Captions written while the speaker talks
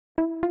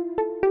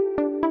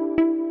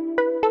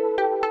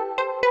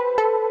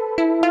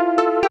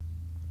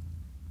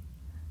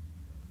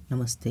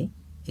ನಮಸ್ತೆ.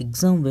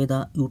 ಎಕ್ಸಾಮ್ ವೇದ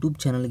ಯೂಟ್ಯೂಬ್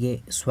ಚಾನಲ್ಗೆ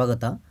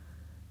ಸ್ವಾಗತ.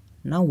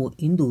 ನಾವು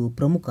ಇಂದು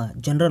ಪ್ರಮುಖ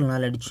ಜನರಲ್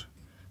ನಾಲೆಡ್ಜ್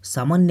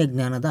ಸಾಮಾನ್ಯ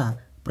ಜ್ಞಾನದ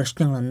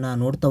ಪ್ರಶ್ನೆಗಳನ್ನು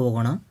ನೋಡ್ತಾ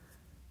ಹೋಗೋಣ.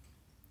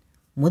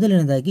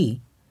 ಮೊದಲನೇದಾಗಿ,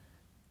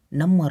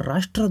 ನಮ್ಮ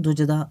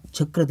ರಾಷ್ಟ್ರಧ್ವಜದ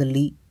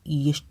ಚಕ್ರದಲ್ಲಿ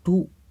ಎಷ್ಟು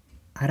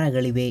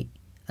ಹರಗಳಿವೆ,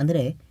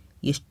 ಅಂದರೆ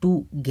ಎಷ್ಟು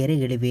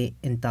ಗೆರೆಗಳಿವೆ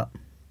ಅಂತ.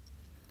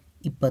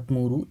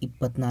 23,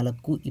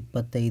 24,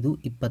 25,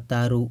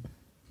 26.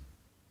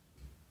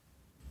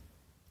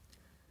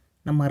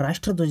 ನಮ್ಮ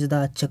ರಾಷ್ಟ್ರಧ್ವಜದ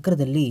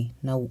ಚಕ್ರದಲ್ಲಿ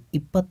ನಾವು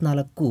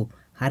 24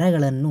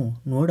 ಹರಗಳನ್ನು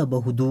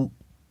ನೋಡಬಹುದು.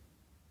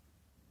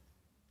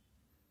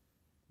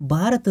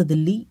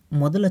 ಭಾರತದಲ್ಲಿ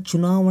ಮೊದಲ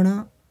ಚುನಾವಣಾ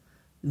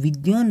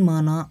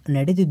ವಿದ್ಯುನ್ಮಾನ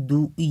ನಡೆದಿದ್ದು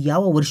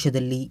ಯಾವ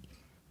ವರ್ಷದಲ್ಲಿ?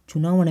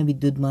 ಚುನಾವಣಾ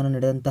ವಿದ್ಯುನ್ಮಾನ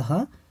ನಡೆದಂತಹ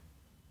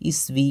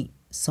ಇಸ್ವಿ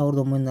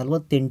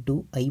 1948,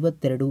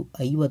 52,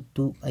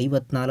 50,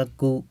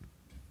 54.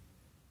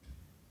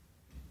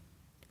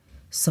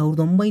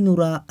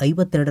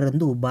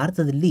 1952ರಂದು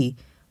ಭಾರತದಲ್ಲಿ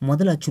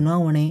ಮೊದಲ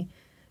ಚುನಾವಣೆ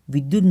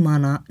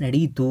ವಿದ್ಯುನ್ಮಾನ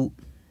ನಡೆಯಿತು.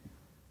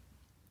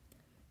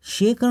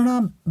 ಶೇಖರಣಾ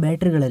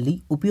ಬ್ಯಾಟರಿಗಳಲ್ಲಿ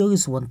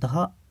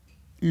ಉಪಯೋಗಿಸುವಂತಹ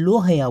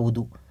ಲೋಹ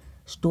ಯಾವುದು?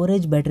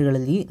 ಸ್ಟೋರೇಜ್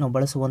ಬ್ಯಾಟರಿಗಳಲ್ಲಿ ನಾವು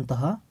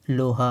ಬಳಸುವಂತಹ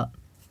ಲೋಹ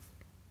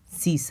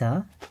ಸೀಸ,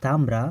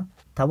 ತಾಮ್ರ,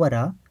 ತವರ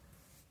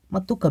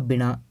ಮತ್ತು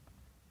ಕಬ್ಬಿಣ.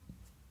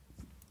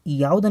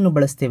 ಯಾವುದನ್ನು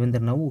ಬಳಸ್ತೇವೆ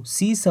ಅಂದರೆ ನಾವು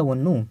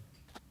ಸೀಸವನ್ನು,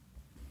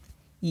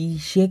 ಈ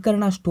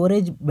ಶೇಖರಣಾ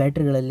ಸ್ಟೋರೇಜ್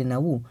ಬ್ಯಾಟರಿಗಳಲ್ಲಿ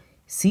ನಾವು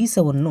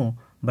ಸೀಸವನ್ನು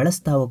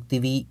ಬಳಸ್ತಾ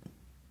ಹೋಗ್ತೀವಿ.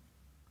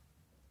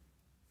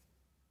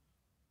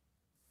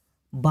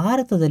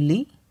 ಭಾರತದಲ್ಲಿ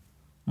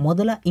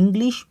ಮೊದಲ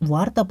ಇಂಗ್ಲಿಷ್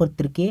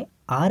ವಾರ್ತಾಪತ್ರಿಕೆ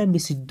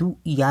ಆರಂಭಿಸಿದ್ದು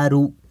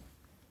ಯಾರು?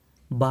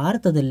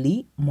 ಭಾರತದಲ್ಲಿ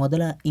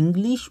ಮೊದಲ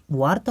ಇಂಗ್ಲಿಷ್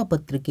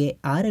ವಾರ್ತಾಪತ್ರಿಕೆ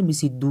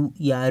ಆರಂಭಿಸಿದ್ದು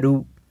ಯಾರು?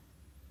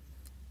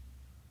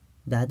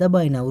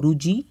 Dadabhai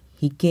Naoroji,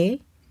 ಹಿಕೆ,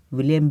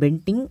 William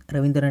Bentinck,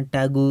 Ravindranath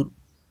Tagore.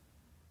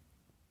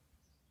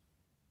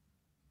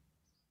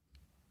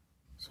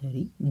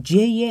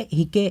 ಜೆ.ಎ.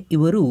 ಹಿಕೆ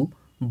ಇವರು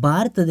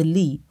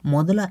ಭಾರತದಲ್ಲಿ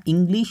ಮೊದಲ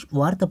ಇಂಗ್ಲಿಷ್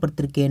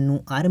ವಾರ್ತಾಪತ್ರಿಕೆಯನ್ನು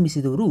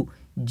ಆರಂಭಿಸಿದವರು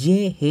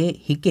ಜೆ.ಎ.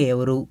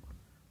 ಹಿಕೆಯವರು.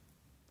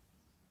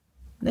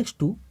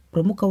 ನೆಕ್ಸ್ಟು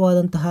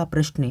ಪ್ರಮುಖವಾದಂತಹ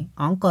ಪ್ರಶ್ನೆ,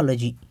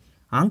 ಆಂಕಾಲಜಿ.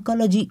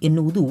 ಆಂಕಾಲಜಿ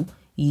ಎನ್ನುವುದು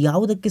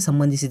ಯಾವುದಕ್ಕೆ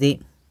ಸಂಬಂಧಿಸಿದೆ?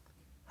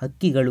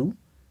 ಹಕ್ಕಿಗಳು,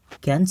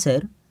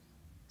 ಕ್ಯಾನ್ಸರ್,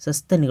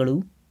 ಸಸ್ತನಿಗಳು,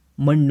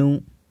 ಮಣ್ಣು.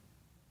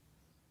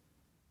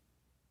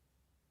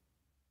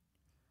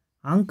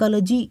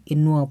 ಆಂಕಾಲಜಿ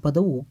ಎನ್ನುವ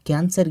ಪದವು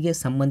ಕ್ಯಾನ್ಸರ್ಗೆ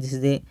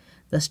ಸಂಬಂಧಿಸಿದೆ.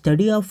 The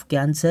study of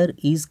cancer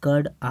is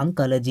called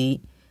oncology.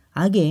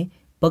 ಹಾಗೆ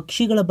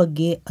ಪಕ್ಷಿಗಳ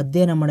ಬಗ್ಗೆ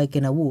ಅಧ್ಯಯನ ಮಾಡೋಕ್ಕೆ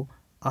ನಾವು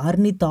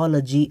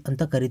ಆರ್ನಿಥಾಲಜಿ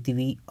ಅಂತ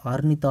ಕರಿತೀವಿ,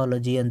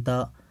 ಆರ್ನಿಥಾಲಜಿ ಅಂತ.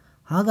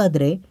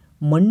 ಹಾಗಾದರೆ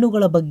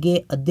ಮಣ್ಣುಗಳ ಬಗ್ಗೆ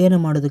ಅಧ್ಯಯನ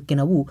ಮಾಡೋದಕ್ಕೆ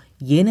ನಾವು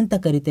ಏನಂತ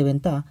ಕರಿತೇವೆ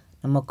ಅಂತ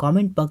ನಮ್ಮ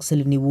ಕಾಮೆಂಟ್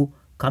ಬಾಕ್ಸಲ್ಲಿ ನೀವು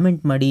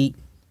ಕಾಮೆಂಟ್ ಮಾಡಿ.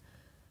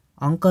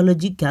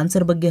 ಆಂಕಾಲಜಿ,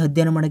 ಕ್ಯಾನ್ಸರ್ ಬಗ್ಗೆ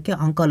ಅಧ್ಯಯನ ಮಾಡೋಕ್ಕೆ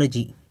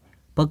ಆಂಕಾಲಜಿ,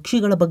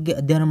 ಪಕ್ಷಿಗಳ ಬಗ್ಗೆ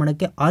ಅಧ್ಯಯನ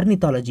ಮಾಡೋಕ್ಕೆ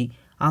ಆರ್ನಿಥಾಲಜಿ.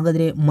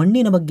 ಹಾಗಾದರೆ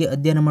ಮಣ್ಣಿನ ಬಗ್ಗೆ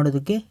ಅಧ್ಯಯನ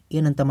ಮಾಡೋದಕ್ಕೆ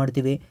ಏನಂತ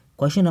ಮಾಡ್ತೀವಿ?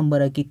 ಕ್ವಶನ್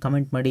ನಂಬರ್ ಹಾಕಿ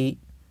ಕಮೆಂಟ್ ಮಾಡಿ.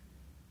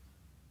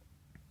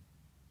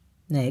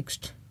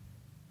 ನೆಕ್ಸ್ಟ್,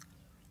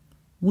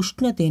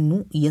 ಉಷ್ಣತೆಯನ್ನು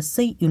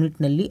SI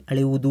ಯೂನಿಟ್ನಲ್ಲಿ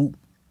ಅಳೆಯುವುದು.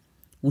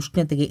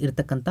 ಉಷ್ಣತೆಗೆ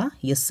ಇರತಕ್ಕಂಥ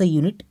SI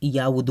ಯೂನಿಟ್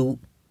ಯಾವುದು?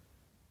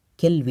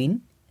 Kelvin,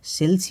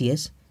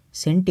 Celsius,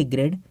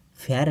 centigrade,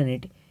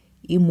 Fahrenheit.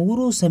 ಈ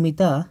ಮೂರೂ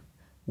ಸಮೇತ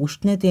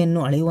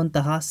ಉಷ್ಣತೆಯನ್ನು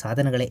ಅಳೆಯುವಂತಹ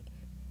ಸಾಧನಗಳೇ.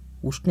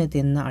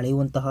 ಉಷ್ಣತೆಯನ್ನು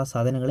ಅಳೆಯುವಂತಹ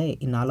ಸಾಧನಗಳೇ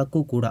ಈ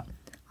ನಾಲ್ಕು ಕೂಡ.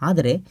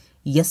 ಆದರೆ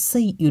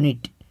SI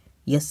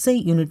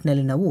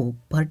ಯೂನಿಟ್ನಲ್ಲಿ ನಾವು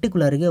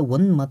ಪರ್ಟಿಕ್ಯುಲರ್ಗೆ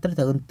ಒಂದು ಮಾತ್ರ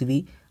ತಗೊಳ್ತೀವಿ.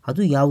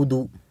 ಅದು ಯಾವುದು?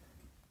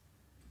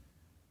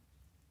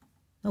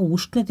 ನಾವು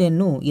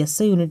ಉಷ್ಣತೆಯನ್ನು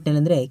SI ಯೂನಿಟ್ನಲ್ಲಿ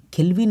ಅಂದರೆ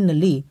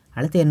ಕೆಲ್ವಿನ್ನಲ್ಲಿ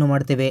ಅಳತೆಯನ್ನು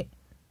ಮಾಡ್ತೇವೆ.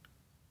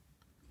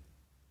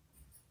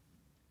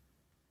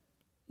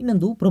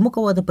 ಇನ್ನೊಂದು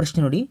ಪ್ರಮುಖವಾದ ಪ್ರಶ್ನೆ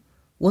ನೋಡಿ,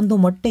 ಒಂದು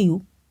ಮೊಟ್ಟೆಯು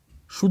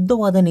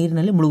ಶುದ್ಧವಾದ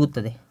ನೀರಿನಲ್ಲಿ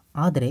ಮುಳುಗುತ್ತದೆ,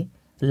 ಆದರೆ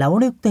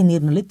ಲವಣಯುಕ್ತ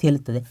ನೀರಿನಲ್ಲಿ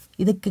ತೇಲುತ್ತದೆ.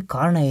 ಇದಕ್ಕೆ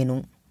ಕಾರಣ ಏನು?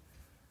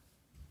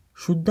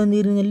 ಶುದ್ಧ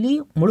ನೀರಿನಲ್ಲಿ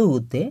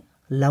ಮುಳುಗುತ್ತೆ,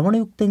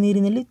 ಲವಣಯುಕ್ತ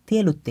ನೀರಿನಲ್ಲಿ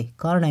ತೇಲುತ್ತೆ,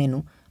 ಕಾರಣ ಏನು?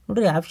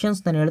 ನೋಡ್ರಿ,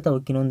 ಆಪ್ಷನ್ಸ್ ನಾನು ಹೇಳ್ತಾ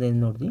ಹೋಗ್ತೀನಿ, ಒಂದೇನು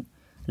ನೋಡ್ರಿ.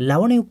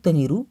 ಲವಣಯುಕ್ತ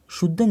ನೀರು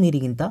ಶುದ್ಧ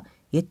ನೀರಿಗಿಂತ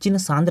ಹೆಚ್ಚಿನ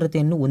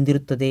ಸಾಂದ್ರತೆಯನ್ನು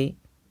ಹೊಂದಿರುತ್ತದೆ,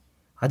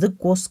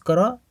 ಅದಕ್ಕೋಸ್ಕರ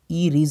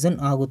ಈ ರೀಸನ್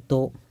ಆಗುತ್ತೋ?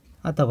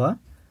 ಅಥವಾ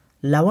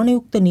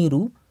ಲವಣಯುಕ್ತ ನೀರು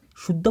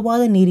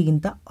ಶುದ್ಧವಾದ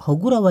ನೀರಿಗಿಂತ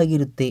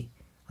ಹಗುರವಾಗಿರುತ್ತೆ,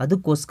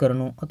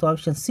 ಅದಕ್ಕೋಸ್ಕರನೋ? ಅಥವಾ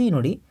ಆಪ್ಷನ್ ಸಿ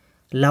ನೋಡಿ,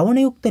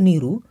 ಲವಣಯುಕ್ತ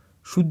ನೀರು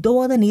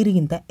ಶುದ್ಧವಾದ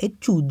ನೀರಿಗಿಂತ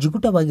ಹೆಚ್ಚು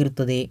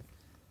ಜಿಗುಟವಾಗಿರುತ್ತದೆ.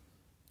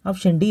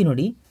 ಆಪ್ಷನ್ ಡಿ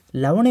ನೋಡಿ,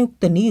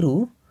 ಲವಣಯುಕ್ತ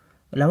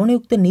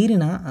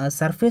ನೀರಿನ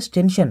ಸರ್ಫೇಸ್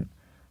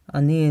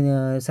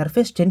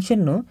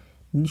ಟೆನ್ಷನ್ನು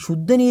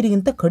ಶುದ್ಧ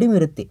ನೀರಿಗಿಂತ ಕಡಿಮೆ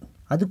ಇರುತ್ತೆ,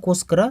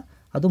 ಅದಕ್ಕೋಸ್ಕರ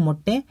ಅದು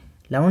ಮೊಟ್ಟೆ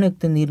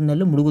ಲವಣಯುಕ್ತ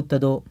ನೀರಿನಲ್ಲೂ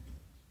ಮುಳುಗುತ್ತದೋ?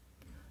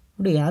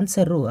 ನೋಡಿ,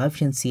 ಆನ್ಸರು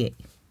ಆಪ್ಷನ್ ಸಿ.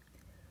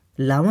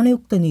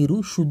 ಲವಣಯುಕ್ತ ನೀರು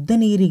ಶುದ್ಧ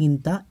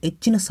ನೀರಿಗಿಂತ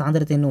ಹೆಚ್ಚಿನ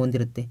ಸಾಂದ್ರತೆಯನ್ನು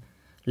ಹೊಂದಿರುತ್ತೆ.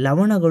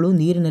 ಲವಣಗಳು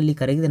ನೀರಿನಲ್ಲಿ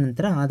ಕರಗಿದ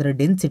ನಂತರ ಅದರ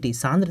ಡೆನ್ಸಿಟಿ,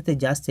 ಸಾಂದ್ರತೆ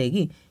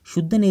ಜಾಸ್ತಿಯಾಗಿ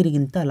ಶುದ್ಧ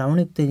ನೀರಿಗಿಂತ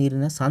ಲವಣಯುಕ್ತ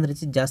ನೀರಿನ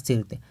ಸಾಂದ್ರತೆ ಜಾಸ್ತಿ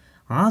ಇರುತ್ತೆ.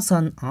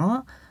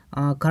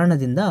 ಆ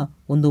ಕಾರಣದಿಂದ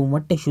ಒಂದು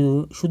ಮೊಟ್ಟೆ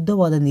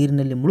ಶುದ್ಧವಾದ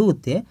ನೀರಿನಲ್ಲಿ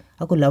ಮುಳುಗುತ್ತೆ,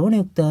 ಹಾಗೂ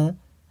ಲವಣಯುಕ್ತ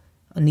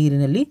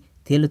ನೀರಿನಲ್ಲಿ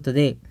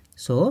ತೇಲುತ್ತದೆ.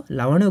 ಸೊ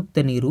ಲವಣಯುಕ್ತ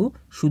ನೀರು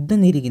ಶುದ್ಧ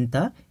ನೀರಿಗಿಂತ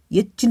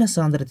ಹೆಚ್ಚಿನ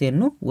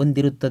ಸಾಂದ್ರತೆಯನ್ನು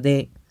ಹೊಂದಿರುತ್ತದೆ.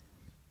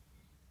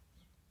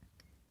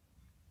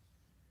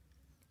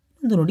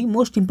 ಒಂದು ನೋಡಿ,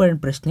 ಮೋಸ್ಟ್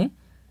ಇಂಪಾರ್ಟೆಂಟ್ ಪ್ರಶ್ನೆ,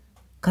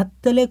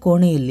 ಕತ್ತಲೆ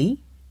ಕೋಣೆಯಲ್ಲಿ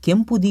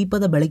ಕೆಂಪು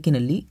ದೀಪದ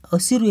ಬೆಳಕಿನಲ್ಲಿ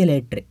ಹಸಿರು ಎಲೆ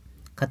ಇಟ್ಟರೆ,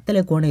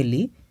 ಕತ್ತಲೆ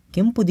ಕೋಣೆಯಲ್ಲಿ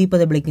ಕೆಂಪು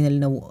ದೀಪದ ಬೆಳಕಿನಲ್ಲಿ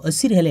ನಾವು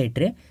ಹಸಿರು ಎಲೆ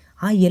ಇಟ್ಟರೆ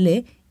ಆ ಎಲೆ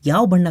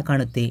ಯಾವ ಬಣ್ಣ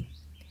ಕಾಣುತ್ತೆ?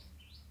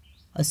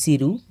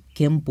 ಹಸಿರು,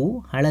 ಕೆಂಪು,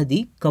 ಹಳದಿ,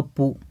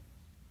 ಕಪ್ಪು.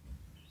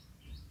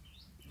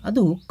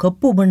 ಅದು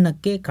ಕಪ್ಪು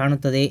ಬಣ್ಣಕ್ಕೆ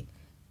ಕಾಣುತ್ತದೆ.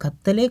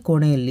 ಕತ್ತಲೆ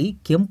ಕೋಣೆಯಲ್ಲಿ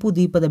ಕೆಂಪು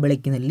ದೀಪದ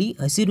ಬೆಳಕಿನಲ್ಲಿ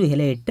ಹಸಿರು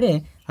ಎಲೆ ಇಟ್ಟರೆ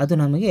ಅದು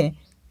ನಮಗೆ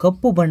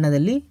ಕಪ್ಪು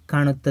ಬಣ್ಣದಲ್ಲಿ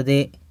ಕಾಣುತ್ತದೆ.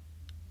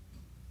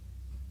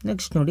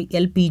 ನೆಕ್ಸ್ಟ್ ನೋಡಿ,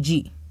 LPG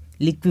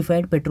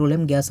ಲಿಕ್ವಿಫೈಡ್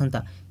ಪೆಟ್ರೋಲಿಯಂ ಗ್ಯಾಸ್ ಅಂತ.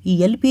 ಈ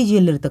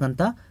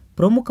LPGಯಲ್ಲಿರ್ತಕ್ಕಂಥ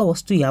ಪ್ರಮುಖ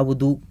ವಸ್ತು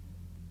ಯಾವುದು?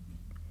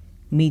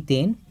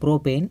 ಮೀಥೇನ್,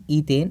 ಪ್ರೋಪೇನ್,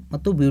 ಈಥೇನ್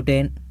ಮತ್ತು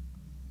ಬ್ಯೂಟೇನ್.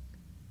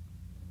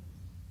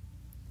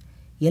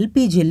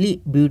 LPGಯಲ್ಲಿ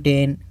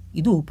ಬ್ಯೂಟೇನ್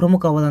ಇದು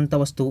ಪ್ರಮುಖವಾದಂಥ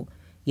ವಸ್ತು.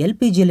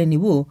 LPGಯಲ್ಲಿ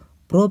ನೀವು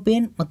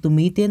ಪ್ರೋಪೇನ್ ಮತ್ತು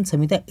ಮೀಥೇನ್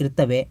ಸಮೇತ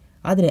ಇರ್ತವೆ,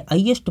 ಆದರೆ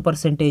ಹೈಯೆಸ್ಟ್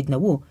ಪರ್ಸೆಂಟೇಜ್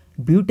ನಾವು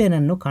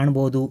ಬ್ಯೂಟೇನನ್ನು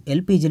ಕಾಣ್ಬೋದು.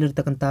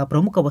 LPGಯಲ್ಲಿರ್ತಕ್ಕಂಥ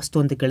ಪ್ರಮುಖ ವಸ್ತು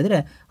ಅಂತ ಕೇಳಿದರೆ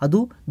ಅದು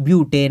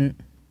ಬ್ಯೂಟೇನ್.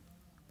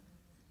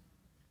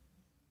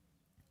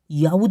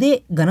 ಯಾವುದೇ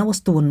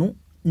ಘನವಸ್ತುವನ್ನು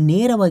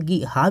ನೇರವಾಗಿ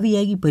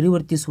ಆವಿಯಾಗಿ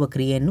ಪರಿವರ್ತಿಸುವ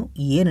ಕ್ರಿಯೆಯನ್ನು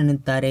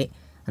ಏನೆನ್ನುತ್ತಾರೆ?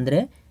 ಅಂದರೆ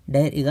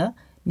ಈಗ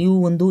ನೀವು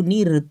ಒಂದು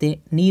ನೀರಿರುತ್ತೆ,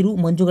 ನೀರು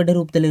ಮಂಜುಗಡ್ಡೆ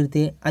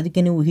ರೂಪದಲ್ಲಿರುತ್ತೆ,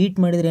 ಅದಕ್ಕೆ ನೀವು ಹೀಟ್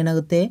ಮಾಡಿದರೆ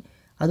ಏನಾಗುತ್ತೆ?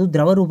 ಅದು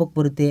ದ್ರವ ರೂಪಕ್ಕೆ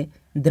ಬರುತ್ತೆ.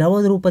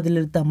 ದ್ರವದ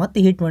ರೂಪದಲ್ಲಿರುತ್ತೆ, ಮತ್ತೆ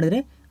ಹೀಟ್ ಮಾಡಿದರೆ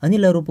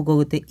ಅನಿಲ ರೂಪಕ್ಕೆ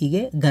ಹೋಗುತ್ತೆ.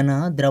 ಹೀಗೆ ಘನ,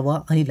 ದ್ರವ,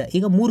 ಅನಿಲ,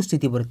 ಈಗ 3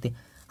 ಸ್ಥಿತಿ ಬರುತ್ತೆ.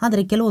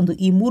 ಆದರೆ ಕೆಲವೊಂದು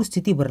ಈ 3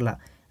 ಸ್ಥಿತಿ ಬರಲ್ಲ,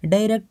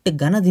 ಡೈರೆಕ್ಟ್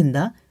ಘನದಿಂದ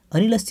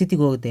ಅನಿಲ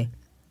ಸ್ಥಿತಿಗೆ ಹೋಗುತ್ತೆ.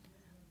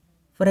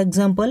 ಫಾರ್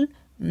ಎಕ್ಸಾಂಪಲ್,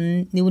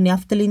 ನೀವು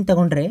ನ್ಯಾಫ್ತಲಿನ್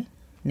ತಗೊಂಡ್ರೆ,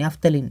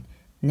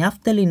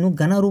 ನ್ಯಾಫ್ತಲಿನ್ನು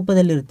ಘನ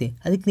ರೂಪದಲ್ಲಿರುತ್ತೆ,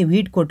 ಅದಕ್ಕೆ ನೀವು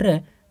ಹೀಟ್ ಕೊಟ್ಟರೆ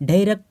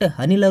ಡೈರೆಕ್ಟ್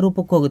ಅನಿಲ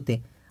ರೂಪಕ್ಕೆ ಹೋಗುತ್ತೆ.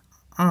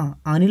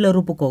 ಅನಿಲ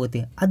ರೂಪಕ್ಕೆ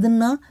ಹೋಗುತ್ತೆ.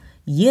 ಅದನ್ನು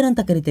ಏನಂತ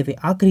ಕರಿತೇವೆ?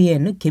 ಆ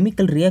ಕ್ರಿಯೆಯನ್ನು,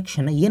 ಕೆಮಿಕಲ್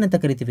ರಿಯಾಕ್ಷನ್ ಏನಂತ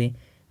ಕರಿತೀವಿ?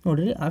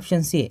 ನೋಡಿರಿ,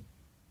 option C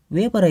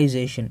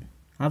vaporisation,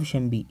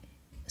 option B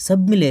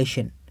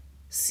ಸಬ್ಮಿಲೇಷನ್,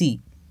 C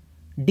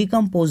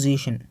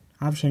decomposition,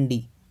 option D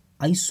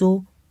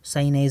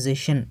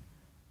ಐಸೋಸೈನೈಸೇಷನ್.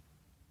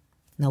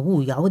 ನಾವು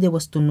ಯಾವುದೇ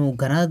ವಸ್ತುವನ್ನು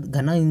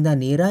ಘನದಿಂದ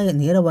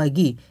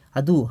ನೇರವಾಗಿ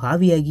ಅದು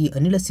ಆವಿಯಾಗಿ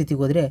ಅನಿಲ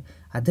ಸ್ಥಿತಿಗೆ ಹೋದರೆ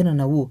ಅದನ್ನು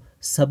ನಾವು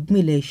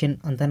ಸಬ್ಮಿಲೇಷನ್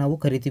ಅಂತ ನಾವು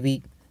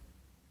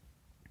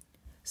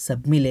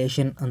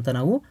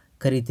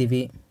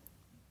ಕರಿತೀವಿ.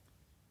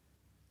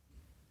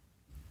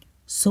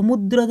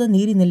 ಸಮುದ್ರದ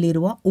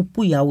ನೀರಿನಲ್ಲಿರುವ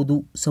ಉಪ್ಪು ಯಾವುದು?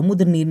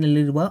 ಸಮುದ್ರ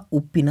ನೀರಿನಲ್ಲಿರುವ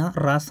ಉಪ್ಪಿನ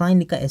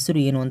ರಾಸಾಯನಿಕ ಹೆಸರು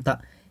ಏನು ಅಂತ?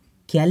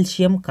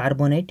 ಕ್ಯಾಲ್ಶಿಯಂ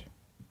ಕಾರ್ಬೋನೇಟ್,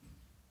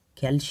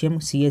 ಕ್ಯಾಲ್ಶಿಯಂ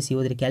CaC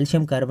ಹೋದರೆ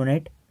calcium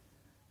carbonate,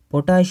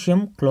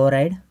 potassium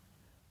chloride,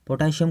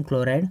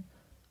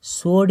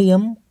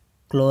 sodium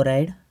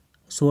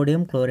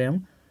chloride,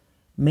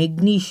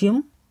 magnesium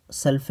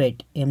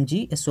sulphate,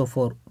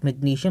 MgSO4,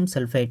 magnesium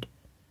sulphate.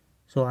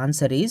 So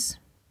answer is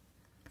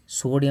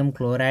sodium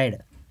chloride.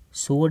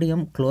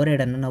 Sodium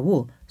ಕ್ಲೋರೈಡನ್ನು ನಾವು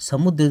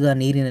ಸಮುದ್ರದ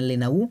ನೀರಿನಲ್ಲಿ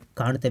ನಾವು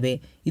ಕಾಣ್ತೇವೆ.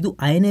 ಇದು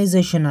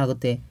ಅಯನೈಸೇಷನ್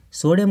ಆಗುತ್ತೆ.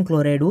 ಸೋಡಿಯಂ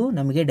ಕ್ಲೋರೈಡು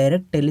ನಮಗೆ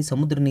ಡೈರೆಕ್ಟಲ್ಲಿ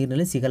ಸಮುದ್ರ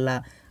ನೀರಿನಲ್ಲಿ ಸಿಗಲ್ಲ.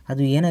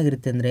 ಅದು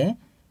ಏನಾಗಿರುತ್ತೆ ಅಂದರೆ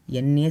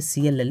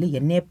NaCl ಅಲ್ಲಿ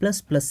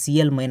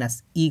Na++Cl-.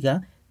 ಈಗ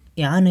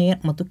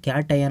ಆ್ಯನಯನ್ ಮತ್ತು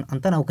ಕ್ಯಾಟಯನ್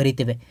ಅಂತ ನಾವು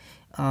ಕರಿತೇವೆ.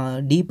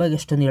 ಡೀಪಾಗಿ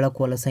ಎಷ್ಟೊಂದು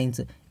ಹೇಳೋಕ್ಕಲ್ಲ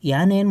ಸೈನ್ಸ್.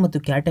 ಆ್ಯನಯನ್ ಮತ್ತು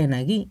ಕ್ಯಾಟಯನ್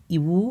ಆಗಿ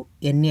ಇವು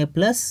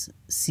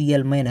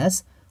Na+Cl-,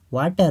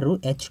 ವಾಟರು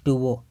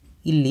H2O.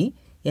 ಇಲ್ಲಿ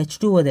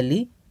H2Oದಲ್ಲಿ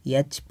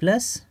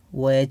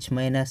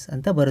H+OH-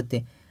 ಅಂತ ಬರುತ್ತೆ.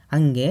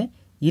 ಹಾಗೆ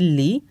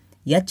ಇಲ್ಲಿ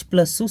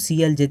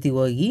H+Cl ಜೊತೆಗೆ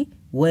ಹೋಗಿ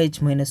OH-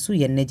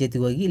 Na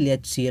ಜೊತೆಗೆ ಹೋಗಿ ಇಲ್ಲಿ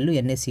HCl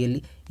NaCl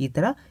ಈ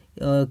ಥರ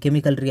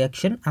ಕೆಮಿಕಲ್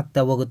ರಿಯಾಕ್ಷನ್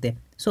ಆಗ್ತಾ ಹೋಗುತ್ತೆ.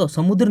 ಸೊ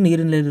ಸಮುದ್ರ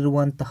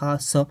ನೀರಿನಲ್ಲಿರುವಂತಹ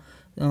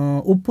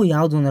ಉಪ್ಪು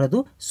ಯಾವುದು ಅಂದರೆ ಅದು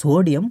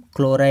ಸೋಡಿಯಂ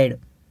ಕ್ಲೋರೈಡ್.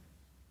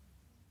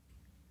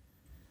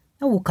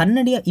 ನಾವು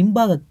ಕನ್ನಡಿಯ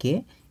ಹಿಂಭಾಗಕ್ಕೆ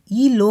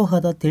ಈ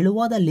ಲೋಹದ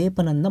ತೆಳುವಾದ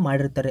ಲೇಪನದಿಂದ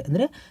ಮಾಡಿರ್ತಾರೆ.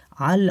 ಅಂದರೆ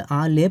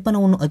ಆ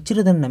ಲೇಪನವನ್ನು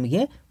ಹಚ್ಚಿರೋದನ್ನು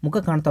ನಮಗೆ ಮುಖ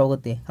ಕಾಣ್ತಾ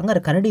ಹೋಗುತ್ತೆ.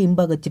 ಹಂಗಾರೆ ಕನ್ನಡಿ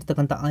ಹಿಂಭಾಗ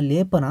ಹಚ್ಚಿರ್ತಕ್ಕಂಥ ಆ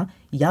ಲೇಪನ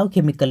ಯಾವ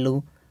chemical?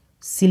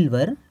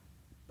 Silver,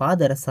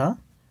 ಪಾದರಸ,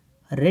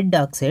 red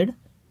oxide,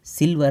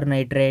 silver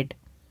nitrate.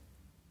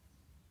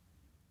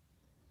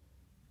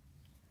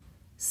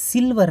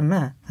 ಸಿಲ್ವರ್ನ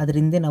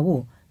ಅದರಿಂದ ನಾವು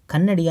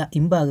ಕನ್ನಡಿಯ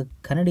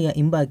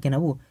ಹಿಂಭಾಗಕ್ಕೆ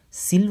ನಾವು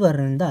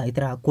ಸಿಲ್ವರ್ನಿಂದ ಈ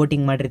ಥರ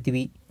ಕೋಟಿಂಗ್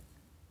ಮಾಡಿರ್ತೀವಿ.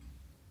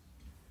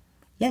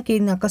 ಯಾಕೆ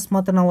ಇನ್ನು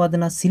ಅಕಸ್ಮಾತ್ ನಾವು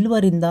ಅದನ್ನು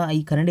ಸಿಲ್ವರಿಂದ ಈ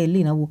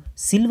ಕನ್ನಡಿಯಲ್ಲಿ ನಾವು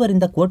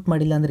ಸಿಲ್ವರಿಂದ ಕೋಟ್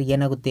ಮಾಡಿಲ್ಲ ಅಂದರೆ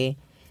ಏನಾಗುತ್ತೆ?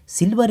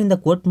 ಸಿಲ್ವರಿಂದ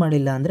ಕೋಟ್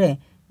ಮಾಡಿಲ್ಲ ಅಂದರೆ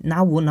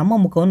ನಾವು ನಮ್ಮ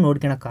ಮುಖವನ್ನು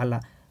ನೋಡ್ಕೊಳಕ್ಕಾಗಲ್ಲ.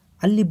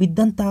 ಅಲ್ಲಿ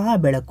ಬಿದ್ದಂತಹ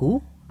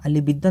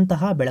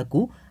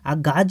ಬೆಳಕು ಆ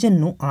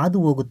ಗಾಜನ್ನು ಹಾದು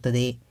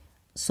ಹೋಗುತ್ತದೆ.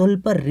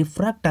 ಸ್ವಲ್ಪ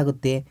ರಿಫ್ರಾಕ್ಟ್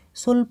ಆಗುತ್ತೆ,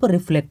 ಸ್ವಲ್ಪ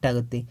ರಿಫ್ಲೆಕ್ಟ್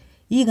ಆಗುತ್ತೆ.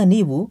 ಈಗ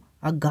ನೀವು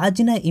ಆ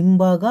ಗಾಜಿನ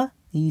ಹಿಂಭಾಗ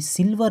ಈ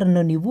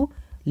ಸಿಲ್ವರನ್ನು ನೀವು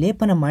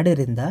ಲೇಪನ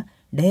ಮಾಡಿದ್ರಿಂದ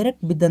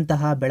ಡೈರೆಕ್ಟ್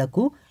ಬಿದ್ದಂತಹ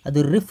ಬೆಳಕು ಅದು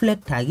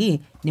ರಿಫ್ಲೆಕ್ಟ್ ಆಗಿ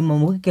ನಿಮ್ಮ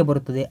ಮುಖಕ್ಕೆ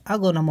ಬರುತ್ತದೆ.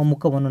 ಹಾಗೂ ನಮ್ಮ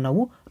ಮುಖವನ್ನು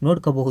ನಾವು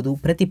ನೋಡ್ಕೋಬಹುದು.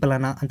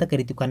 ಪ್ರತಿಫಲನ ಅಂತ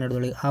ಕರಿತೀವಿ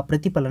ಕನ್ನಡದೊಳಗೆ. ಆ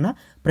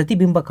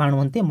ಪ್ರತಿಬಿಂಬ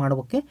ಕಾಣುವಂತೆ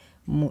ಮಾಡೋಕ್ಕೆ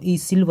ಈ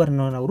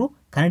ಸಿಲ್ವರ್ನ ನಾವು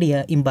ಕನ್ನಡಿಯ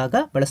ಹಿಂಭಾಗ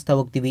ಬಳಸ್ತಾ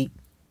ಹೋಗ್ತೀವಿ.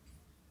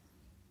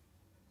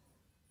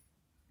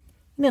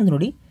 ಇನ್ನೊಂದು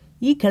ನೋಡಿ,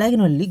 ಈ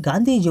ಕೆಳಗಿನಲ್ಲಿ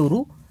ಗಾಂಧೀಜಿಯವರು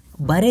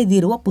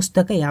ಬರೆದಿರುವ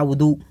ಪುಸ್ತಕ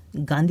ಯಾವುದು?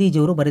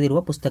 ಗಾಂಧೀಜಿಯವರು ಬರೆದಿರುವ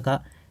ಪುಸ್ತಕ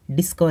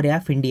Discovery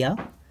of India,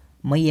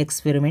 my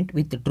experiment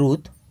with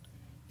truth,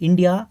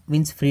 India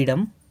wins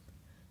freedom,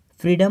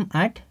 freedom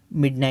at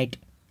midnight.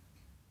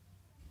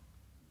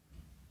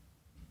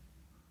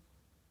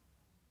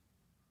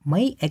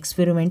 My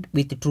experiment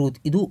with truth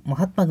ಇದು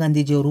ಮಹಾತ್ಮ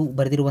ಗಾಂಧೀಜಿಯವರು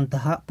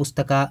ಬರೆದಿರುವಂತಹ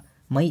ಪುಸ್ತಕ.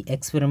 ಮೈ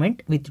experiment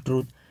with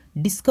truth.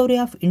 Discovery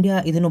of India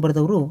ಇದನ್ನು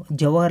ಬರೆದವರು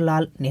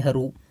Jawaharlal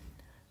Nehru.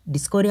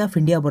 Discovery of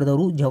India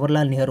ಬರೆದವರು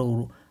ಜವಾಹರ್ಲಾಲ್ ನೆಹರು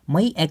ಅವರು.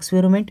 ಮೈ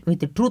experiment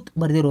with truth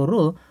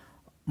ಬರೆದಿರೋರು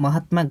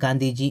Mahatma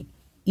Gandhiji.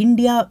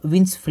 India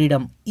wins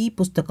freedom ಈ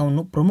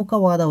ಪುಸ್ತಕವನ್ನು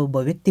ಪ್ರಮುಖವಾದ ಒಬ್ಬ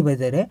ವ್ಯಕ್ತಿ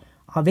ಬರೆದಿದ್ದಾರೆ.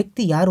 ಆ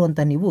ವ್ಯಕ್ತಿ ಯಾರು ಅಂತ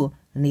ನೀವು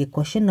ನನಗೆ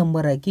ಕ್ವಶನ್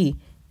ನಂಬರ್ ಆಗಿ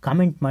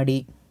ಕಾಮೆಂಟ್ ಮಾಡಿ.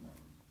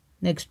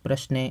 ನೆಕ್ಸ್ಟ್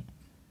ಪ್ರಶ್ನೆ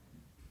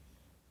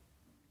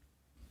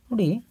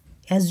ನೋಡಿ,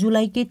 ಆ್ಯಸ್ ಯು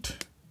ಲೈಕ್ ಇಟ್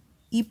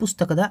ಈ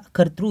ಪುಸ್ತಕದ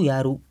ಕರ್ತೃ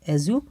ಯಾರು?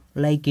 As you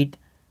like it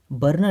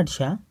Bernard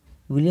Shah,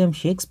 William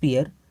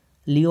Shakespeare,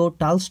 Leo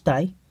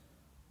Tolstoy,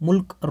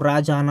 milk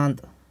Raj Anand.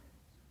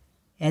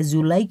 As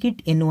you like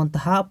it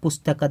ಎನ್ನುವಂತಹ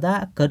ಪುಸ್ತಕದ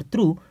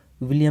ಕರ್ತೃ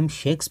ವಿಲಿಯಂ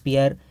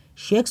ಶೇಕ್ಸ್ಪಿಯರ್.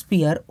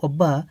 ಶೇಕ್ಸ್ಪಿಯರ್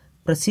ಒಬ್ಬ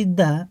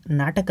ಪ್ರಸಿದ್ಧ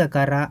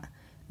ನಾಟಕಕಾರ.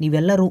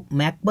 ನೀವೆಲ್ಲರೂ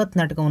ಮ್ಯಾಕ್ಬತ್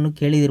ನಾಟಕವನ್ನು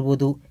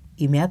ಕೇಳಿದಿರ್ಬೋದು.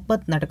 ಈ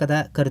ಮ್ಯಾಕ್ಬತ್ ನಾಟಕದ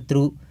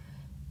ಕರ್ತೃ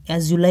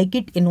ಆ್ಯಸ್ ಯು ಲೈಕ್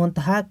ಇಟ್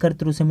ಎನ್ನುವಂತಹ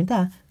ಕರ್ತೃ ಸಮೇತ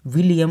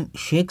ವಿಲಿಯಂ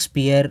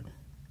ಶೇಕ್ಸ್ಪಿಯರ್.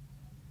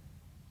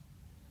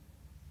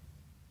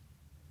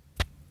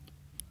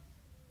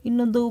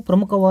 ಇನ್ನೊಂದು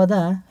ಪ್ರಮುಖವಾದ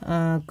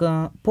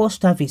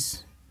ಪೋಸ್ಟ್ ಆಫೀಸ್.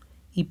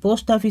 ಈ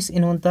ಪೋಸ್ಟ್ ಆಫೀಸ್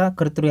ಎನ್ನುವಂಥ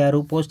ಕರ್ತೃ ಯಾರು?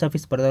 ಪೋಸ್ಟ್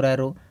ಆಫೀಸ್ ಬರೆದವರು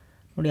ಯಾರು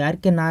ನೋಡಿ? R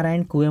K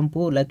Narayan,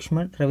 Kuvempu,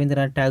 Lakshman,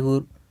 Ravindranath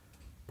Tagore.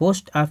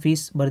 Post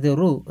office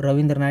ಬರೆದವರು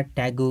ರವೀಂದ್ರನಾಥ್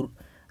ಟ್ಯಾಗೂರ್.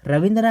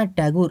 ರವೀಂದ್ರನಾಥ್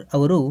ಟ್ಯಾಗೂರ್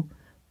ಅವರು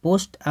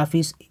ಪೋಸ್ಟ್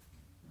ಆಫೀಸ್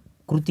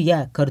ಕೃತಿಯ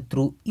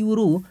ಕರ್ತೃ.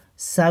 ಇವರು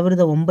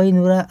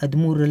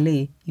 1913ರಲ್ಲಿ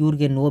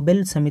ಇವ್ರಿಗೆ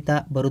ನೊಬೆಲ್ ಸಮೇತ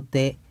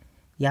ಬರುತ್ತೆ.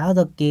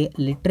 ಯಾವುದಕ್ಕೆ?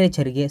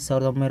 ಲಿಟ್ರೇಚರ್ಗೆ.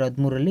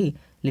 1913ರಲ್ಲಿ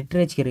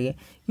ಲಿಟ್ರೇಚರ್ಗೆ.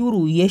 ಇವರು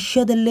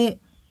ಏಷ್ಯಾದಲ್ಲೇ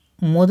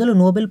ಮೊದಲು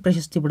ನೊಬೆಲ್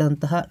ಪ್ರಶಸ್ತಿ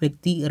ಪಡೆದಂತಹ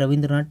ವ್ಯಕ್ತಿ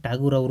ರವೀಂದ್ರನಾಥ್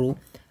ಟ್ಯಾಗೂರ್ ಅವರು.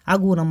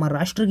 ಹಾಗೂ ನಮ್ಮ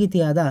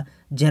ರಾಷ್ಟ್ರಗೀತೆಯಾದ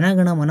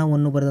ಜನಗಣ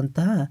ಮನವನ್ನು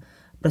ಬರೆದಂತಹ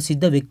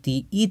ಪ್ರಸಿದ್ಧ ವ್ಯಕ್ತಿ.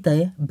 ಈತ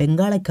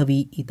ಬೆಂಗಾಳ ಕವಿ.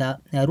 ಈತ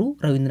ಯಾರು?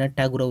 ರವೀಂದ್ರನಾಥ್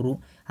ಟ್ಯಾಗೂರ್ ಅವರು.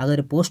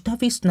 ಹಾಗಾದರೆ ಪೋಸ್ಟ್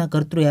ಆಫೀಸ್ನ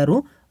ಕರ್ತೃ ಯಾರು?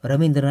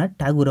 ರವೀಂದ್ರನಾಥ್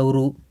ಟ್ಯಾಗೂರ್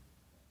ಅವರು.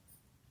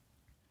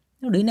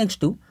 ನೋಡಿ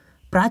ನೆಕ್ಸ್ಟು,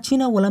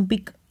 ಪ್ರಾಚೀನ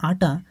ಒಲಿಂಪಿಕ್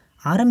ಆಟ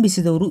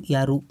ಆರಂಭಿಸಿದವರು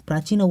ಯಾರು?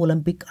 ಪ್ರಾಚೀನ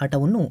ಒಲಿಂಪಿಕ್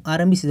ಆಟವನ್ನು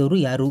ಆರಂಭಿಸಿದವರು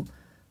ಯಾರು?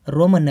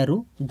 ರೋಮನ್ನರು,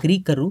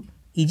 ಗ್ರೀಕರು,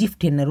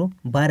 ಈಜಿಪ್ಟಿಯನ್ನರು,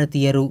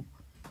 ಭಾರತೀಯರು.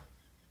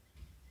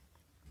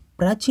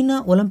 ಪ್ರಾಚೀನ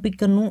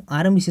ಒಲಿಂಪಿಕ್ಕನ್ನು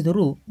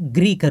ಆರಂಭಿಸಿದವರು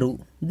ಗ್ರೀಕರು.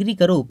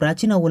 ಗ್ರೀಕರು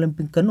ಪ್ರಾಚೀನ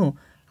ಒಲಿಂಪಿಕ್ಕನ್ನು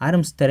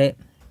ಆರಂಭಿಸ್ತಾರೆ.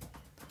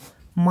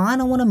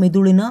 ಮಾನವನ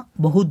ಮೆದುಳಿನ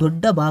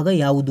ಬಹುದೊಡ್ಡ ಭಾಗ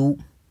ಯಾವುದು?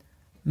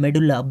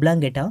 ಮೆಡುಲ್ಲಾ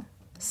ಅಬ್ಲಾಂಗೇಟಾ,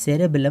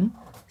 ಸೆರೆಬೆಲಮ್,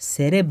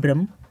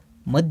 ಸೆರೆಬ್ರಮ್,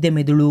 ಮಧ್ಯ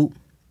ಮೆದುಳು.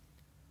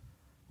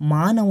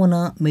 ಮಾನವನ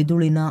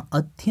ಮೆದುಳಿನ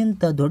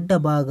ಅತ್ಯಂತ ದೊಡ್ಡ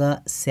ಭಾಗ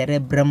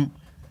ಸೆರೆಬ್ರಮ್.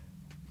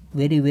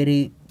 ವೆರಿ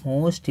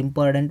ಮೋಸ್ಟ್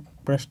ಇಂಪಾರ್ಟೆಂಟ್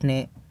ಪ್ರಶ್ನೆ.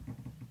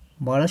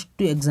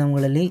 ಭಾಳಷ್ಟು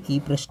ಎಕ್ಸಾಮ್ಗಳಲ್ಲಿ ಈ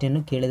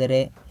ಪ್ರಶ್ನೆಯನ್ನು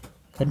ಕೇಳಿದರೆ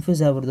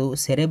ಕನ್ಫ್ಯೂಸ್ ಆಗ್ಬಾರ್ದು.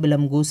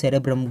 ಸೆರೆಬೆಲಮ್ಗೂ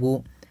ಸೆರೆಬ್ರಮ್ಗೂ.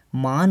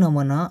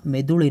 ಮಾನವನ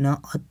ಮೆದುಳಿನ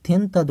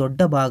ಅತ್ಯಂತ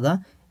ದೊಡ್ಡ ಭಾಗ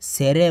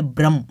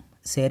ಸೆರೆಬ್ರಮ್.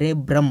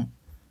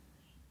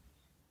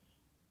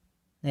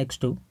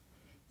 ನೆಕ್ಸ್ಟು,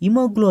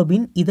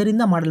 ಹಿಮೋಗ್ಲೋಬಿನ್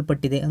ಇದರಿಂದ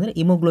ಮಾಡಲ್ಪಟ್ಟಿದೆ. ಅಂದರೆ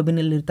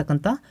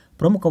ಹಿಮೋಗ್ಲೋಬಿನಲ್ಲಿರ್ತಕ್ಕಂಥ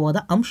ಪ್ರಮುಖವಾದ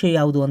ಅಂಶ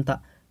ಯಾವುದು ಅಂತ?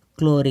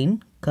 ಕ್ಲೋರಿನ್,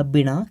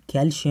 ಕಬ್ಬಿಣ,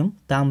 ಕ್ಯಾಲ್ಶಿಯಂ,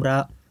 ತಾಮ್ರ.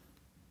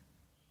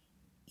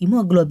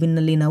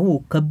 ಹಿಮೋಗ್ಲೋಬಿನ್ನಲ್ಲಿ ನಾವು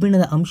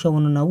ಕಬ್ಬಿಣದ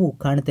ಅಂಶವನ್ನು ನಾವು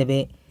ಕಾಣ್ತೇವೆ.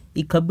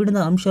 ಈ ಕಬ್ಬಿಣದ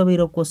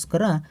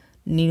ಅಂಶವಿರೋಕ್ಕೋಸ್ಕರ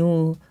ನೀವು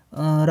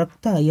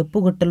ರಕ್ತ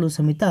ಹೆಪ್ಪುಗಟ್ಟಲು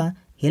ಸಮೇತ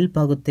ಹೆಲ್ಪ್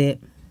ಆಗುತ್ತೆ.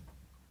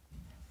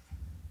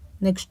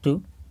 ನೆಕ್ಸ್ಟು,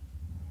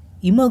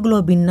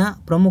 ಹಿಮೋಗ್ಲೋಬಿನ್ನ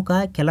ಪ್ರಮುಖ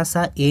ಕೆಲಸ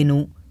ಏನು?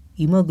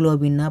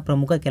 ಹಿಮೋಗ್ಲೋಬಿನ್ನ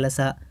ಪ್ರಮುಖ ಕೆಲಸ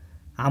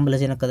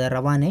ಆಮ್ಲಜನಕದ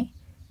ರವಾನೆ,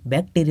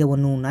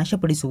 ಬ್ಯಾಕ್ಟೀರಿಯಾವನ್ನು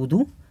ನಾಶಪಡಿಸುವುದು,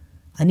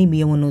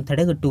 ಅನಿಮಿಯವನ್ನು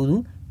ತಡೆಗಟ್ಟುವುದು,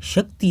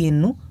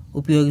 ಶಕ್ತಿಯನ್ನು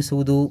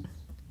ಉಪಯೋಗಿಸುವುದು.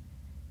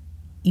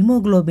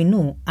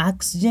 ಹಿಮೋಗ್ಲೋಬಿನ್ನು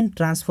ಆಕ್ಸಿಜನ್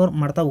ಟ್ರಾನ್ಸ್ಫರ್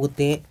ಮಾಡ್ತಾ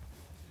ಹೋಗುತ್ತೆ.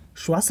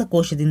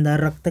 ಶ್ವಾಸಕೋಶದಿಂದ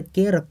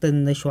ರಕ್ತಕ್ಕೆ,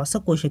 ರಕ್ತದಿಂದ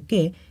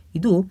ಶ್ವಾಸಕೋಶಕ್ಕೆ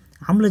ಇದು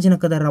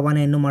ಆಮ್ಲಜನಕದ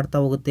ರವಾನೆಯನ್ನು ಮಾಡ್ತಾ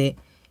ಹೋಗುತ್ತೆ.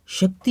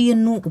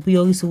 ಶಕ್ತಿಯನ್ನು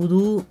ಉಪಯೋಗಿಸುವುದು,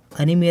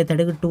 ಅನಿಮಿಯ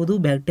ತಡೆಗಟ್ಟುವುದು,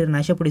 ಬ್ಯಾಕ್ಟೀರಿಯಾ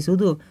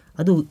ನಾಶಪಡಿಸುವುದು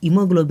ಅದು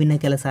ಹಿಮೋಗ್ಲೋಬಿನ್ನ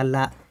ಕೆಲಸ ಅಲ್ಲ.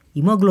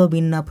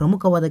 ಹಿಮೋಗ್ಲೋಬಿನ್ನ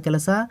ಪ್ರಮುಖವಾದ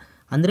ಕೆಲಸ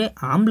ಅಂದರೆ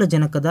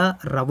ಆಮ್ಲಜನಕದ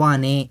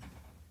ರವಾನೆ.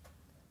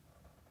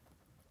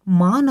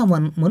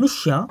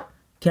 ಮನುಷ್ಯ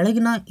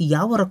ಕೆಳಗಿನ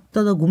ಯಾವ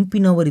ರಕ್ತದ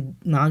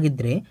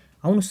ಗುಂಪಿನವರಿನಾಗಿದ್ದರೆ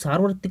ಅವನು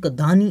ಸಾರ್ವತ್ರಿಕ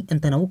ದಾನಿ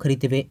ಅಂತ ನಾವು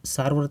ಕರಿತೇವೆ.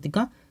 ಸಾರ್ವತ್ರಿಕ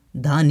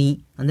ದಾನಿ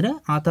ಅಂದರೆ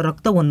ಆತ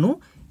ರಕ್ತವನ್ನು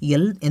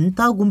ಎಂಥ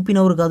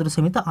ಗುಂಪಿನವ್ರಿಗಾದರೂ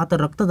ಸಮೇತ ಆತ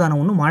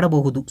ರಕ್ತದಾನವನ್ನು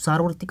ಮಾಡಬಹುದು.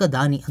 ಸಾರ್ವತ್ರಿಕ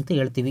ದಾನಿ ಅಂತ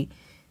ಹೇಳ್ತೀವಿ.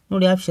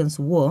 ನೋಡಿ options: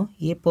 O,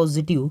 A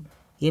positive,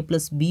 A+,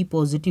 B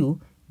positive,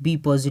 B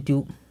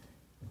positive.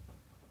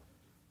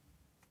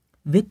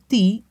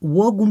 ವ್ಯಕ್ತಿ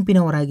ಓ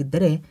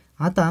ಗುಂಪಿನವರಾಗಿದ್ದರೆ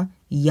ಆತ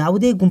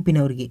ಯಾವುದೇ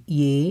ಗುಂಪಿನವರಿಗೆ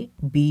ಎ,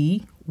 ಬಿ,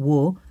 ಓ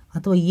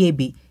ಅಥವಾ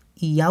AB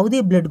ಈ ಯಾವುದೇ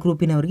ಬ್ಲಡ್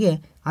ಗ್ರೂಪಿನವರಿಗೆ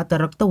ಆತ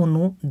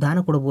ರಕ್ತವನ್ನು ದಾನ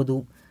ಕೊಡಬಹುದು.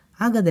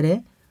 ಹಾಗಾದರೆ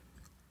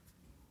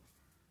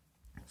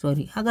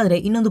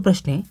ಇನ್ನೊಂದು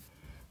ಪ್ರಶ್ನೆ,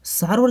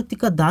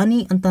 ಸಾರ್ವತ್ರಿಕ ದಾನಿ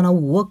ಅಂತ ನಾವು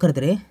ಓ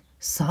ಕರೆದರೆ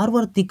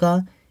ಸಾರ್ವತ್ರಿಕ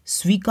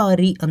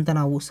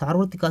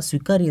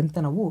ಸ್ವೀಕಾರಿ ಅಂತ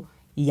ನಾವು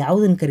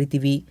ಯಾವುದನ್ನು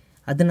ಕರಿತೀವಿ?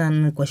 ಅದನ್ನು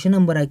ನಾನು ಕ್ವಶನ್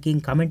ನಂಬರ್ ಹಾಕಿ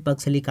ಕಾಮೆಂಟ್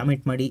ಬಾಕ್ಸಲ್ಲಿ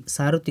ಕಾಮೆಂಟ್ ಮಾಡಿ.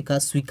 ಸಾರ್ವತ್ರಿಕ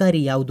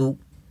ಸ್ವೀಕಾರಿ ಯಾವುದು?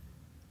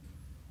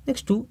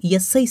 ನೆಕ್ಸ್ಟು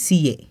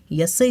SICA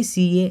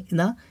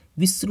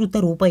ವಿಸ್ತೃತ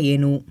ರೂಪ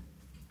ಏನು?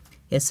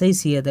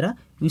 SICA ಅದರ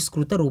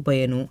ವಿಸ್ತೃತ ರೂಪ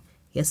ಏನು?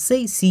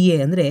 SICA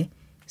ಅಂದರೆ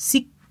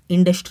Sikh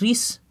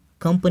industries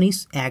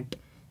companies act.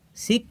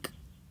 Sikh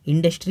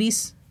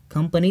industries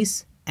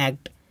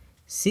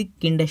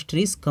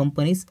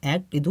companies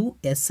act ಇದು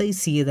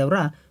SICAದವರ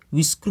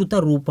ವಿಸ್ತೃತ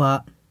ರೂಪ.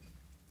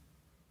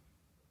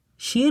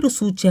 ಷೇರು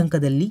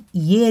ಸೂಚ್ಯಂಕದಲ್ಲಿ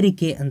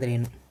ಏರಿಕೆ ಅಂದರೆ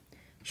ಏನು?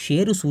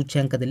 ಷೇರು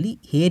ಸೂಚ್ಯಂಕದಲ್ಲಿ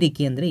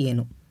ಏರಿಕೆ ಅಂದರೆ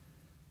ಏನು?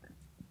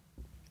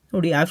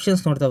 ನೋಡಿ,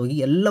 ಆಪ್ಷನ್ಸ್ ನೋಡ್ತಾ ಹೋಗಿ,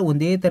 ಎಲ್ಲ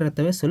ಒಂದೇ ಥರ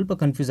ಇರ್ತವೆ, ಸ್ವಲ್ಪ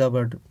ಕನ್ಫ್ಯೂಸ್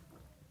ಆಗಬಾರ್ದು.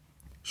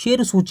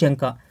 ಷೇರು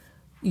ಸೂಚ್ಯಂಕ,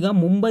 ಈಗ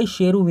ಮುಂಬೈ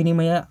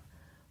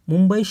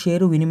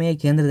ಷೇರು ವಿನಿಮಯ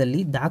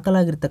ಕೇಂದ್ರದಲ್ಲಿ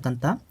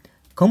ದಾಖಲಾಗಿರ್ತಕ್ಕಂಥ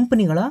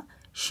ಕಂಪನಿಗಳ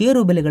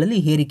ಷೇರು ಬೆಲೆಗಳಲ್ಲಿ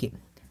ಏರಿಕೆ.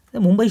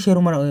 ಮುಂಬೈ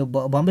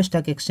ಬಾಂಬೆ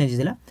ಸ್ಟಾಕ್ ಎಕ್ಸ್ಚೇಂಜ್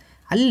ಇದೆಯಲ್ಲ,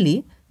 ಅಲ್ಲಿ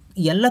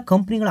ಎಲ್ಲ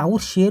ಕಂಪ್ನಿಗಳ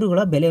ಅವ್ರ ಷೇರುಗಳ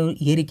ಬೆಲೆ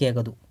ಏರಿಕೆ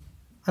ಆಗೋದು.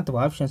 ಅಥವಾ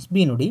ಆಪ್ಷನ್ಸ್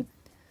ಬಿ ನೋಡಿ,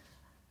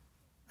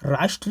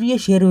 ರಾಷ್ಟ್ರೀಯ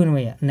ಷೇರು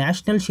ವಿನಿಮಯ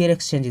ನ್ಯಾಷನಲ್ ಶೇರ್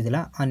ಎಕ್ಸ್ಚೇಂಜ್ ಇದೆಯಲ್ಲ,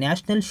 ಆ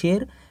ನ್ಯಾಷನಲ್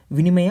ಶೇರ್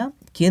ವಿನಿಮಯ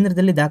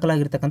ಕೇಂದ್ರದಲ್ಲಿ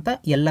ದಾಖಲಾಗಿರ್ತಕ್ಕಂಥ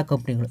ಎಲ್ಲ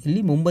ಕಂಪ್ನಿಗಳು,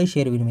 ಇಲ್ಲಿ ಮುಂಬೈ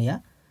ಷೇರು ವಿನಿಮಯ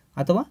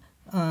ಅಥವಾ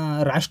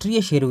ರಾಷ್ಟ್ರೀಯ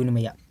ಷೇರು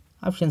ವಿನಿಮಯ.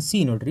 ಆಪ್ಷನ್ ಸಿ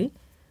ನೋಡ್ರಿ,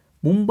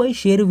 ಮುಂಬೈ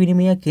ಷೇರು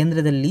ವಿನಿಮಯ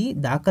ಕೇಂದ್ರದಲ್ಲಿ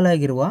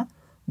ದಾಖಲಾಗಿರುವ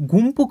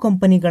ಗುಂಪು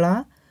ಕಂಪನಿಗಳ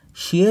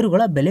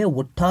ಷೇರುಗಳ ಬೆಲೆ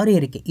ಒಟ್ಟಾರೆ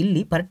ಏರಿಕೆ.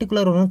 ಇಲ್ಲಿ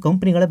ಪರ್ಟಿಕ್ಯುಲರ್ ಒಂದೊಂದು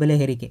ಕಂಪನಿಗಳ ಬೆಲೆ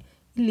ಏರಿಕೆ,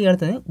 ಇಲ್ಲಿ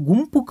ಹೇಳ್ತಾರೆ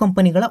ಗುಂಪು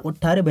ಕಂಪನಿಗಳ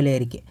ಒಟ್ಟಾರೆ ಬೆಲೆ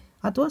ಏರಿಕೆ.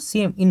 ಅಥವಾ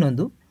ಸೇಮ್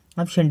ಇನ್ನೊಂದು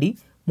ಆಪ್ಷನ್ ಡಿ,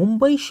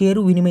 ಮುಂಬೈ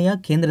ಷೇರು ವಿನಿಮಯ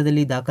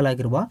ಕೇಂದ್ರದಲ್ಲಿ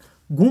ದಾಖಲಾಗಿರುವ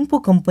ಗುಂಪು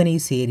ಕಂಪನಿ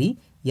ಸೇರಿ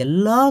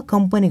ಎಲ್ಲ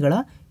ಕಂಪನಿಗಳ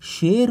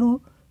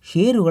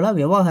ಷೇರುಗಳ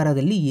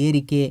ವ್ಯವಹಾರದಲ್ಲಿ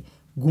ಏರಿಕೆ.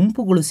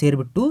 ಗುಂಪುಗಳು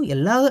ಸೇರಿಬಿಟ್ಟು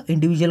ಎಲ್ಲ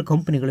ಇಂಡಿವಿಜುವಲ್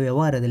ಕಂಪನಿಗಳ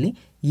ವ್ಯವಹಾರದಲ್ಲಿ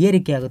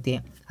ಏರಿಕೆ ಆಗುತ್ತೆ.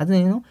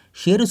 ಅದನ್ನೇನು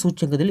ಷೇರು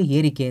ಸೂಚ್ಯಂಕದಲ್ಲಿ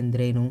ಏರಿಕೆ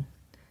ಅಂದರೆ ಏನು?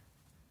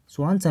 ಸೊ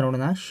ಆನ್ಸರ್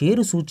ನೋಡೋಣ.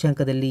 ಷೇರು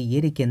ಸೂಚ್ಯಂಕದಲ್ಲಿ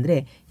ಏರಿಕೆ ಅಂದರೆ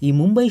ಈ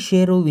ಮುಂಬೈ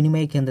ಷೇರು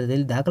ವಿನಿಮಯ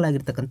ಕೇಂದ್ರದಲ್ಲಿ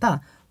ದಾಖಲಾಗಿರ್ತಕ್ಕಂಥ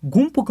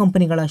ಗುಂಪು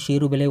ಕಂಪನಿಗಳ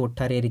ಷೇರು ಬೆಲೆ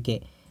ಒಟ್ಟಾರೆ ಏರಿಕೆ.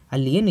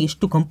 ಅಲ್ಲಿ ಏನು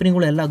ಎಷ್ಟು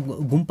ಕಂಪನಿಗಳು ಎಲ್ಲ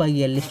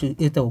ಗುಂಪಾಗಿ ಅಲ್ಲಿಷ್ಟು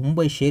ಇರ್ತವೆ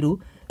ಮುಂಬೈ ಷೇರು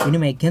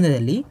ವಿನಿಮಯ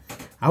ಕೇಂದ್ರದಲ್ಲಿ,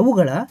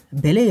 ಅವುಗಳ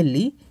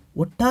ಬೆಲೆಯಲ್ಲಿ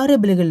ಒಟ್ಟಾರೆ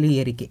ಬೆಲೆಗಳಲ್ಲಿ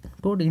ಏರಿಕೆ,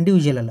 ಟೋಟಲ್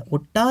ಇಂಡಿವಿಜುವಲ್ ಅಲ್ಲ,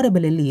 ಒಟ್ಟಾರೆ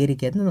ಬೆಲೆಯಲ್ಲಿ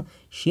ಏರಿಕೆ ಅದನ್ನು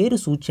ಷೇರು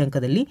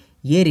ಸೂಚ್ಯಂಕದಲ್ಲಿ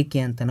ಏರಿಕೆ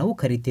ಅಂತ ನಾವು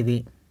ಕರಿತೀವಿ.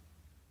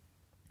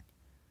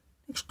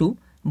 ನೆಕ್ಸ್ಟು,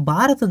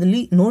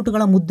 ಭಾರತದಲ್ಲಿ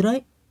ನೋಟುಗಳ ಮುದ್ರೆ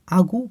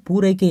ಹಾಗೂ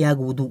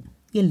ಪೂರೈಕೆಯಾಗುವುದು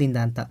ಎಲ್ಲಿಂದ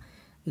ಅಂತ.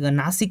 ಈಗ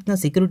ನಾಸಿಕ್ನ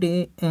ಸೆಕ್ಯೂರಿಟಿ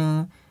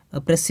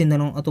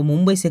ಪ್ರೆಸ್ಸಿಂದನೋ ಅಥವಾ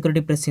ಮುಂಬೈ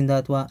ಸೆಕ್ಯೂರಿಟಿ ಪ್ರೆಸ್ಸಿಂದ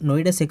ಅಥವಾ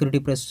ನೋಯ್ಡಾ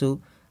ಸೆಕ್ಯೂರಿಟಿ ಪ್ರೆಸ್ಸು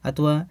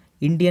ಅಥವಾ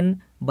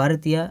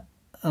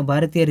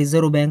ಭಾರತೀಯ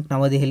ರಿಸರ್ವ್ ಬ್ಯಾಂಕ್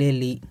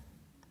ನವದೆಹಲಿಯಲ್ಲಿ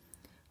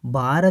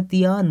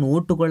ಭಾರತೀಯ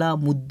ನೋಟುಗಳ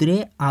ಮುದ್ರೆ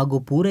ಹಾಗೂ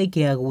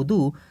ಪೂರೈಕೆಯಾಗುವುದು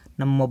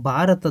ನಮ್ಮ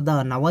ಭಾರತದ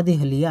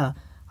ನವದೆಹಲಿಯ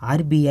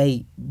RBI,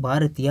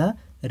 ಭಾರತೀಯ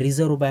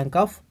reserve bank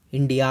of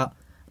India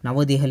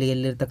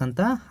ನವದೆಹಲಿಯಲ್ಲಿರ್ತಕ್ಕಂಥ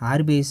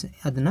RBI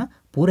ಅದನ್ನು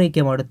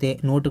ಪೂರೈಕೆ ಮಾಡುತ್ತೆ,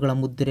 ನೋಟುಗಳ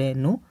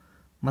ಮುದ್ರೆಯನ್ನು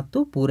ಮತ್ತು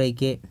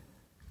ಪೂರೈಕೆ.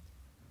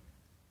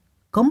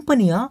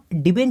 ಕಂಪನಿಯ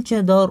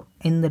ಡಿಬೆಂಚರ್ದಾರ್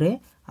ಎಂದರೆ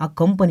ಆ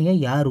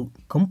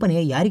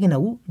ಕಂಪನಿಯ ಯಾರಿಗೆ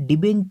ನಾವು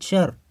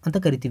ಡಿಬೆಂಚರ್ ಅಂತ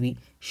ಕರಿತೀವಿ?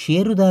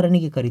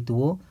 ಷೇರುದಾರನಿಗೆ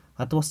ಕರಿತೀವೋ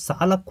ಅಥವಾ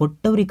ಸಾಲ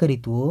ಕೊಟ್ಟವರಿಗೆ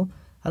ಕರಿತೀವೋ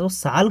ಅಥವಾ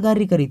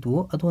ಸಾಲಗಾರರಿಗೆ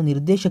ಕರಿತೀವೋ ಅಥವಾ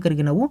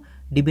ನಿರ್ದೇಶಕರಿಗೆ ನಾವು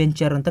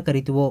ಡಿಬೆಂಚರ್ ಅಂತ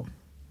ಕರಿತೀವೋ?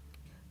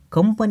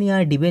 ಕಂಪನಿಯ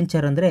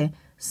ಡಿಬೆಂಚರ್ ಅಂದರೆ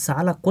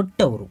ಸಾಲ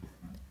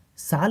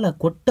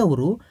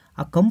ಕೊಟ್ಟವರು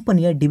ಆ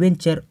ಕಂಪನಿಯ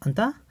ಡಿಬೆಂಚರ್ ಅಂತ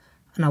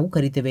ನಾವು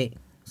ಕರಿತೇವೆ.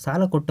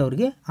 ಸಾಲ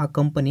ಕೊಟ್ಟವರಿಗೆ ಆ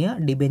ಕಂಪನಿಯ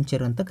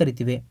ಡಿಬೆಂಚರ್ ಅಂತ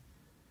ಕರಿತೀವಿ.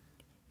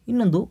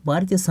 ಇನ್ನೊಂದು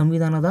ಭಾರತೀಯ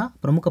ಸಂವಿಧಾನದ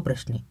ಪ್ರಮುಖ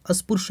ಪ್ರಶ್ನೆ,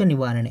 ಅಸ್ಪೃಶ್ಯ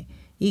ನಿವಾರಣೆ.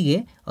 ಹೀಗೆ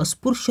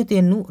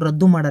ಅಸ್ಪೃಶ್ಯತೆಯನ್ನು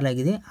ರದ್ದು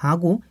ಮಾಡಲಾಗಿದೆ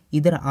ಹಾಗೂ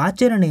ಇದರ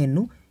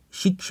ಆಚರಣೆಯನ್ನು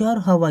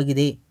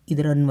ಶಿಕ್ಷಾರ್ಹವಾಗಿದೆ.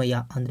 ಇದರ ಅನ್ವಯ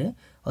ಅಂದರೆ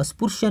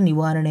ಅಸ್ಪೃಶ್ಯ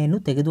ನಿವಾರಣೆಯನ್ನು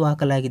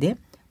ತೆಗೆದುಹಾಕಲಾಗಿದೆ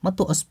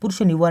ಮತ್ತು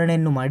ಅಸ್ಪೃಶ್ಯ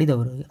ನಿವಾರಣೆಯನ್ನು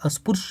ಮಾಡಿದವರಿಗೆ,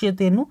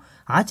 ಅಸ್ಪೃಶ್ಯತೆಯನ್ನು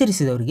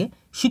ಆಚರಿಸಿದವರಿಗೆ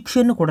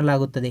ಶಿಕ್ಷೆಯನ್ನು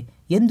ಕೊಡಲಾಗುತ್ತದೆ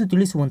ಎಂದು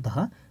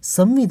ತಿಳಿಸುವಂತಹ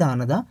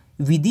ಸಂವಿಧಾನದ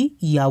ವಿಧಿ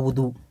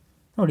ಯಾವುದು?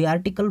 ನೋಡಿ,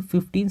 ಆರ್ಟಿಕಲ್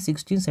 15,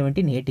 16,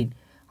 17, 18.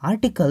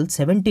 ಆರ್ಟಿಕಲ್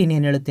 17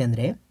 ಏನು ಹೇಳುತ್ತೆ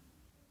ಅಂದರೆ,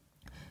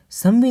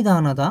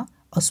 ಸಂವಿಧಾನದ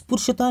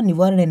ಅಸ್ಪೃಶ್ಯತಾ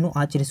ನಿವಾರಣೆಯನ್ನು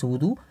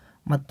ಆಚರಿಸುವುದು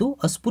ಮತ್ತು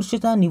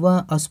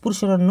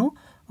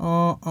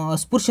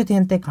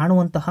ಅಸ್ಪೃಶ್ಯತೆಯಂತೆ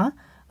ಕಾಣುವಂತಹ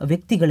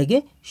ವ್ಯಕ್ತಿಗಳಿಗೆ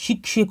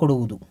ಶಿಕ್ಷೆ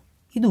ಕೊಡುವುದು.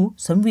 ಇದು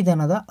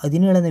ಸಂವಿಧಾನದ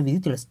 17ನೇ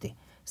ವಿಧಿ ತಿಳಿಸುತ್ತೆ.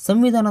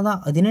 ಸಂವಿಧಾನದ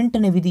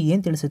 18ನೇ ವಿಧಿ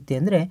ಏನು ತಿಳಿಸುತ್ತೆ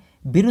ಅಂದರೆ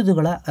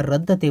ಬಿರುದುಗಳ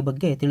ರದ್ದತಿ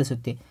ಬಗ್ಗೆ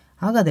ತಿಳಿಸುತ್ತೆ.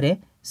 ಹಾಗಾದರೆ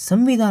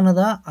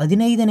ಸಂವಿಧಾನದ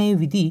 15ನೇ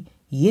ವಿಧಿ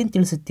ಏನು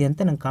ತಿಳಿಸುತ್ತೆ ಅಂತ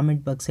ನನ್ನ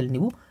ಕಾಮೆಂಟ್ ಬಾಕ್ಸಲ್ಲಿ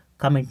ನೀವು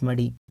ಕಾಮೆಂಟ್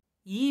ಮಾಡಿ.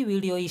 ಈ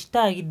ವಿಡಿಯೋ ಇಷ್ಟ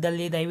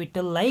ಆಗಿದ್ದಲ್ಲಿ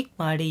ದಯವಿಟ್ಟು ಲೈಕ್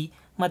ಮಾಡಿ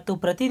ಮತ್ತು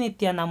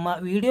ಪ್ರತಿನಿತ್ಯ ನಮ್ಮ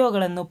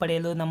ವಿಡಿಯೋಗಳನ್ನು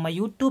ಪಡೆಯಲು ನಮ್ಮ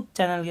ಯೂಟ್ಯೂಬ್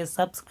ಚಾನಲ್ಗೆ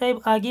ಸಬ್ಸ್ಕ್ರೈಬ್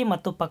ಆಗಿ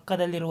ಮತ್ತು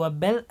ಪಕ್ಕದಲ್ಲಿರುವ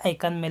ಬೆಲ್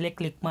ಐಕಾನ್ ಮೇಲೆ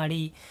ಕ್ಲಿಕ್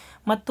ಮಾಡಿ.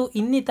 ಮತ್ತು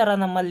ಇನ್ನಿತರ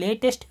ನಮ್ಮ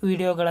ಲೇಟೆಸ್ಟ್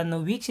ವಿಡಿಯೋಗಳನ್ನು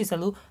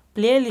ವೀಕ್ಷಿಸಲು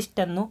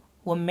ಪ್ಲೇಲಿಸ್ಟನ್ನು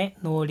ಒಮ್ಮೆ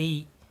ನೋಡಿ.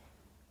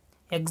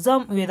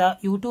 ಎಕ್ಸಾಮ್ ವೇದ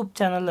ಯೂಟ್ಯೂಬ್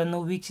ಚಾನಲನ್ನು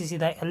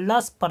ವೀಕ್ಷಿಸಿದ ಎಲ್ಲ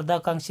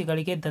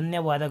ಸ್ಪರ್ಧಾಕಾಂಕ್ಷಿಗಳಿಗೆ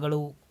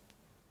ಧನ್ಯವಾದಗಳು.